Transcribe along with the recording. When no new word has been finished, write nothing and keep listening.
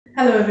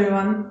Hello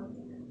everyone.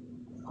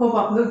 Hope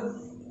आप लोग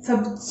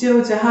सब जो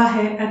जहाँ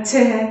है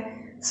अच्छे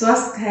हैं,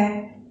 स्वस्थ हैं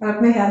और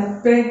अपने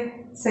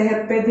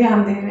सेहत पे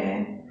ध्यान दे रहे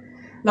हैं।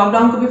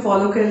 लॉकडाउन को भी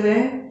फॉलो कर रहे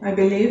हैं। आई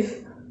बिलीव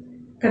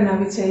करना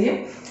भी चाहिए।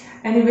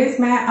 एनीवेज,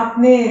 मैं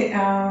अपने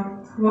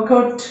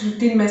वर्कआउट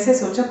रूटीन में से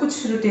सोचा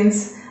कुछ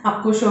रूटीन्स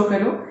आपको शो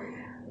करूँ।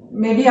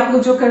 मे बी आप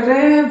लोग जो कर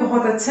रहे हैं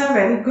बहुत अच्छा,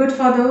 very good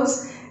for those.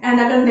 And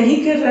अगर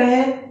नहीं कर रहे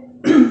हैं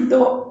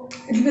तो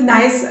इट विल बी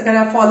नाइस अगर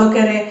आप फॉलो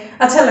करें।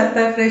 अच्छा लगता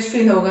है, फ्रेश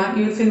फील होगा,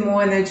 you will feel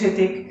more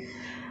energetic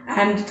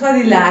and थोड़ा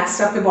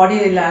रिलैक्स्ड, आपकी बॉडी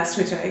रिलैक्स्ड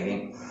हो जाएगी।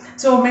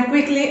 सो मैं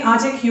क्विकली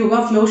आज एक योगा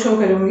फ्लो शो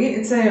करूँगी।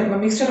 It's a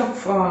mixture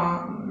of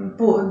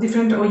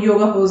different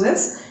yoga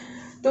poses,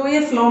 तो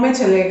ये फ्लो में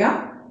चलेगा।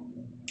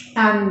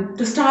 And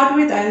to start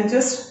with I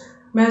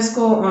just मैं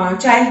उसको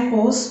चाइल्ड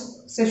पोज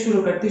से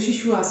शुरू करती हूँ,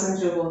 शिशु आसन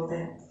जो बोलते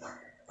हैं।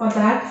 For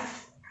that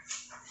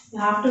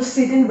you have to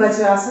sit in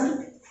vajrasana.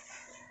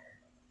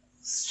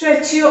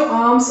 Stretch your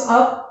arms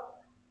up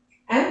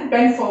and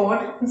bend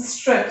forward and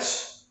stretch.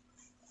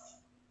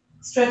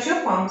 Stretch your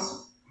palms.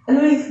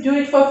 And we'll do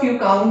it for a few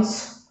counts.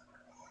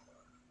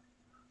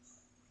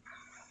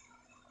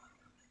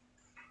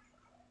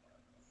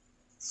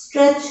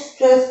 Stretch,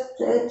 stretch,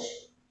 stretch.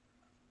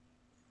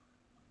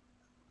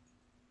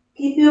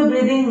 Keep your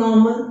breathing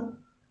normal.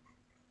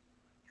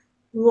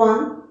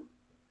 1,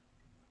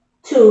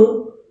 2,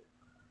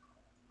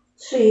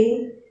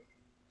 3,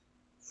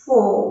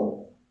 4,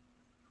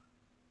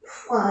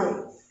 5.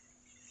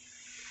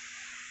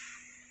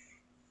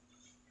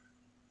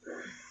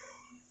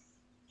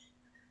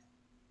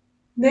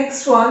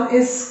 Next one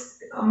is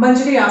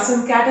मंजरी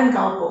आसन, cat and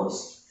cow pose.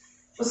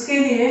 उसके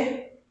लिए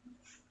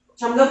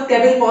हम लोग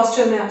table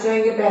posture में आ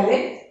जाएंगे। पहले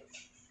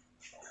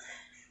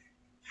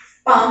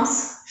palms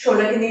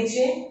shoulder के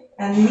नीचे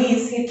एंड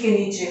नीज हिप के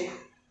नीचे।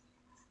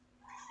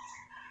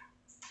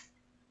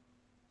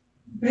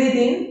 Breathe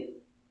in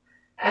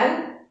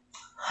and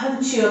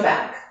hunch your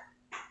back.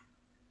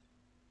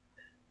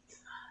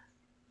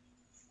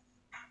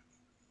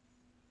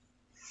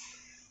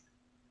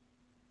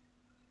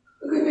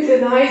 Give it a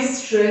nice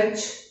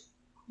stretch.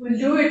 We'll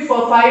do it for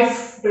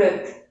 5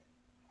 breaths.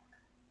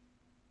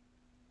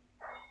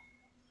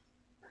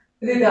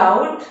 Breathe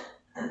out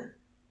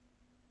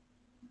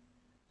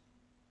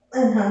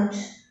And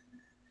hunch.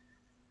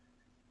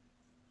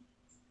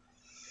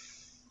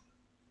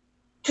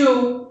 2,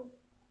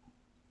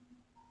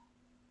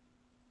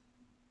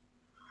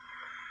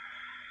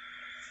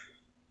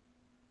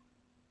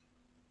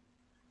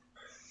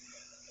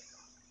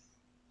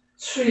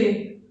 3.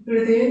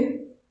 Breathe in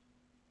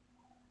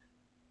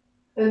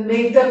and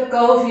make the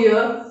curve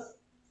here.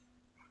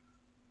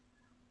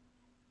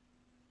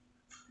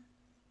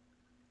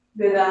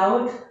 Breathe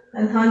out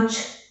And hunch.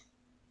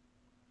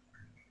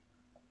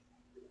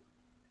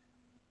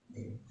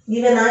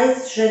 Give a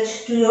nice stretch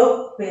to your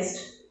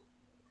waist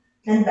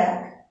and back.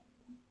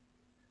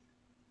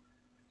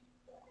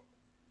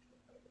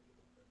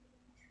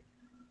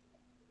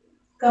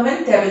 come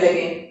in table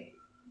again.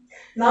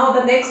 Now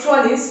the next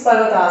one is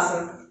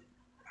Parvatasana,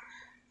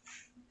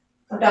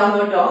 a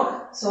downward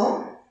dog. So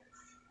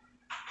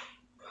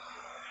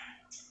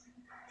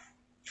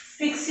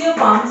fix your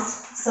palms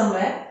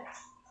somewhere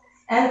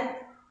and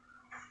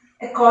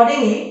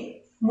accordingly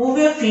Move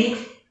your feet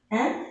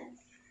and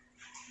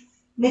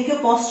make your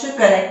posture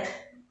correct.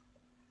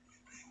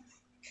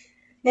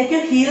 Let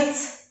your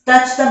heels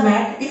touch the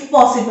mat if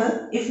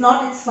possible. If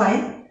not, it's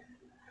fine.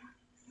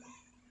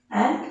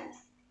 And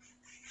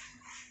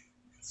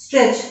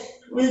stretch.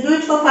 We'll do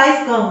it for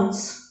 5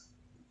 counts.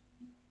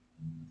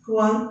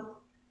 1,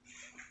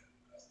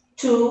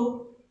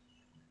 2,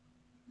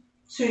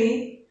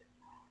 3,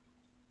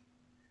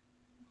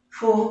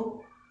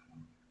 4,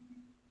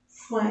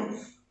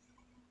 5.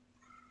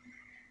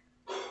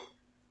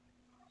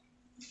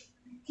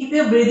 Keep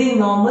your breathing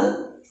normal.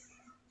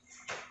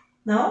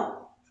 Now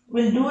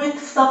we'll do it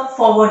some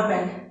forward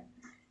bend.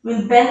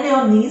 We'll bend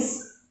your knees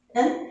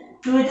and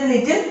do it a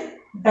little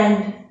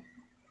bend.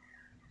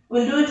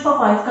 We'll do it for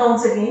 5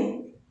 counts again.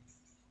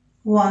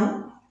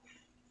 1,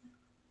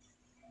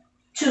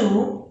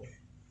 2,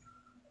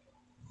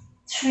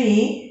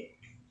 3,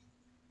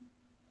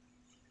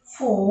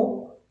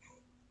 4,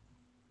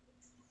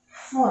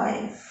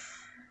 5.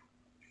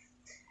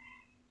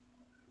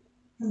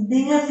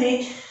 Bring your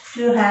feet to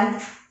your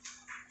hand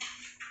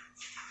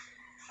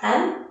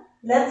and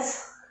let's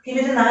give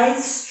it a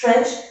nice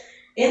stretch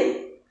in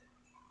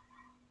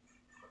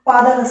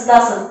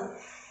Padahastasana.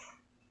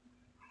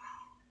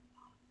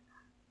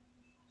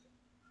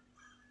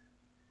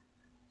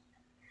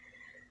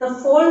 Now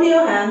fold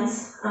your arms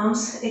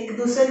एक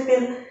दूसरे पे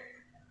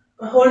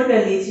hold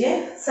कर लीजिए,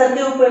 sir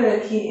के ऊपर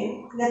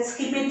रखिए. Let's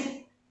keep it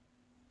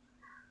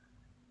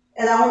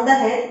around the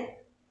head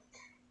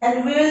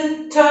and we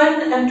will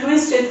turn and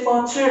twist it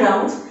for 3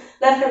 rounds,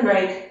 left and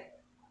right.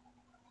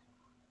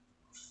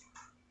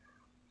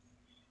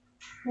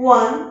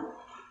 1,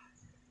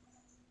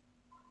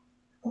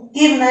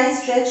 give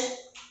nice stretch.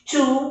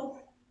 2,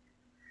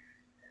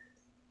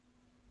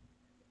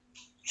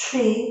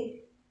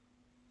 3,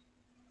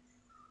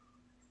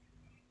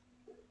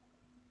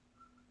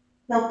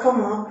 Now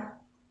come up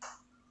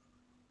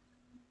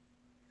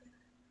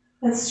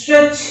and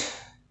stretch.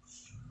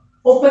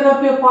 Open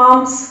up your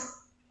palms.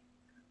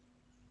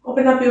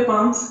 Open up your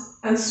palms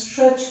and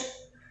stretch.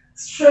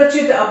 Stretch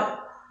it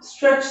up.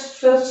 Stretch,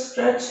 stretch,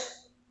 stretch.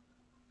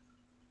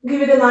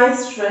 Give it a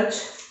nice stretch.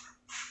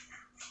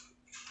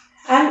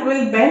 And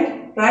we'll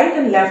bend right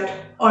and left,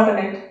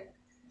 alternate.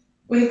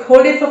 We'll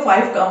hold it for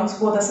 5 counts,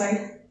 both the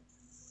side.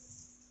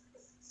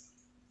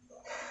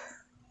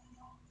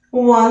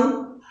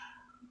 1,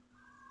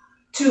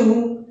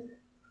 2,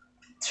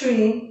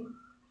 3,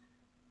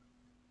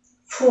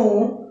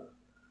 4,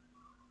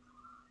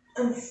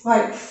 and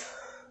 5.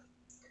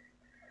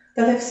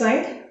 The left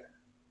side.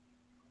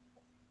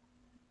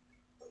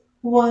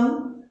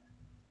 1,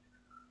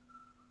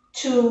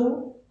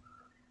 2,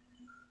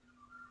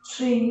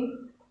 3,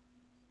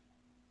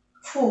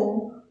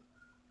 4,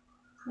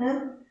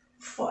 and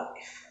 5.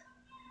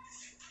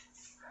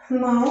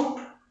 Now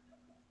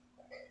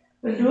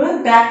we'll do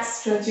a back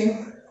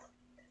stretching.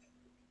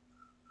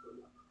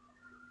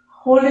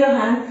 Hold your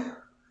hand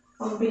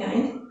from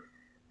behind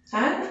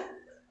and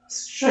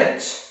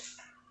stretch.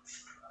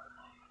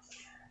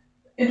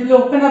 It will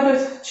open up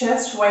your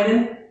chest,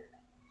 widen,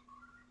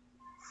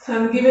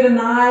 and give it a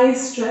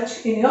nice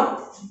stretch in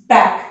your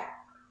back.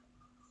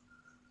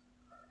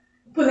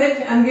 Pull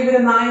it and give it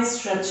a nice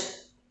stretch.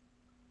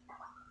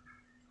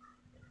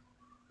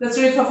 Let's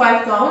do it for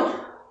 5 count.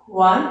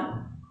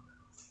 1,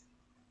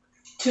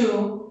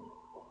 2,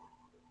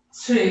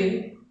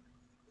 3,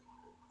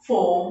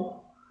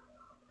 4,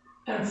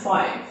 and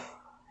 5.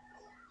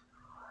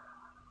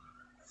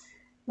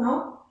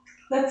 Now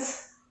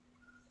let's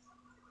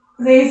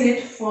raise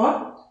it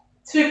for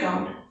 3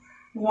 count.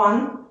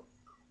 1,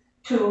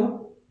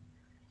 2,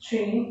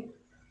 3,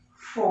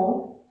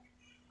 4,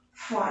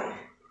 5.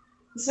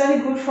 It's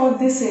very good for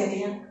this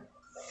area.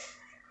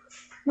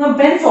 Now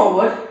bend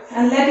forward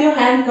and let your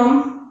hand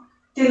come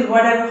till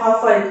whatever, how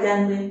far it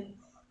can be.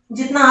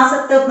 जितना आ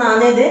सकता है उतना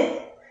आने दे.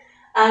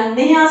 And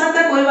नहीं आ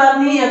सकता कोई बात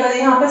नहीं. अगर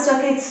यहाँ पर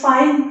stuck है, it's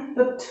fine,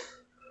 but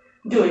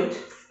do it.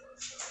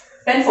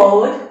 Bend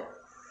forward.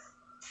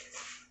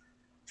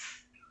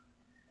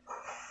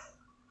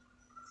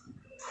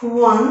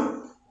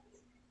 1,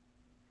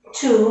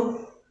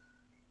 2,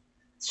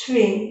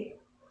 3,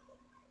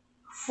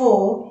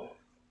 4,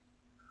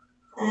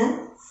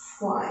 and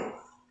 5.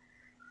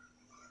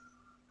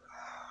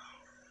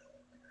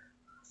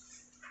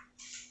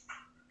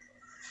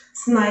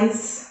 It's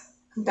nice.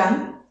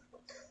 Done.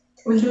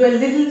 We'll do a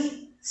little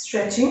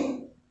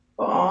stretching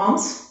for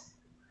arms.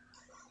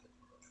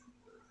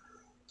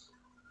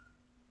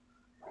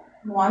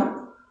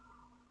 1,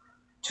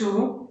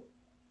 2,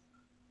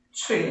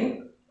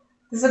 3.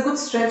 This is a good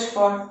stretch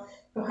for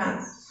your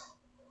hands.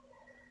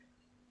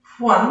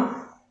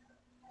 1,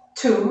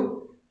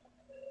 2,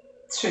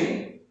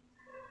 3.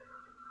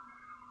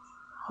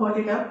 Hold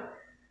it up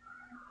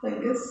like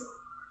this.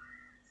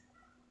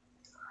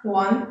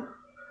 1,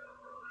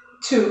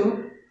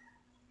 2,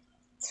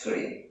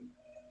 3.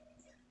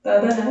 The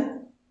other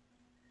hand.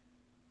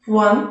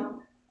 1,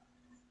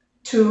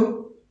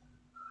 2,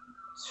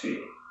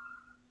 3.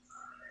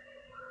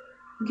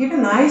 Give a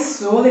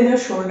nice roll in your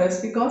shoulders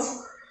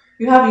because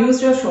you have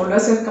used your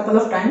shoulders a couple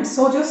of times.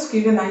 So just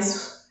give a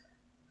nice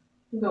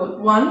roll.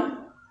 1,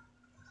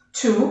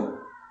 2,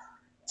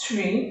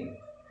 3,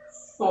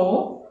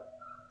 4,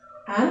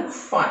 and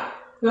 5.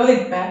 Roll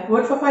it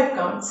backward for 5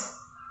 counts.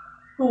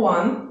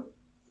 1,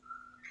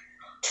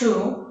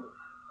 2,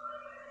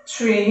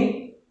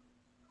 3,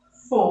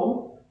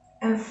 4,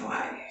 and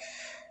 5.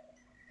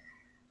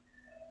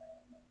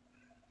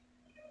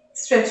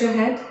 Stretch your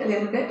head a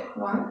little bit.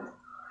 1,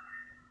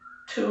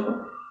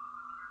 2,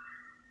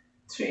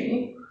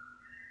 3,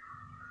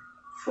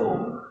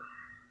 4,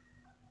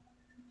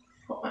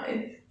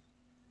 5,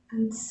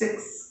 and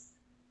 6.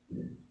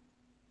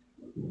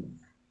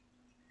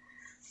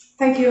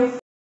 Thank you.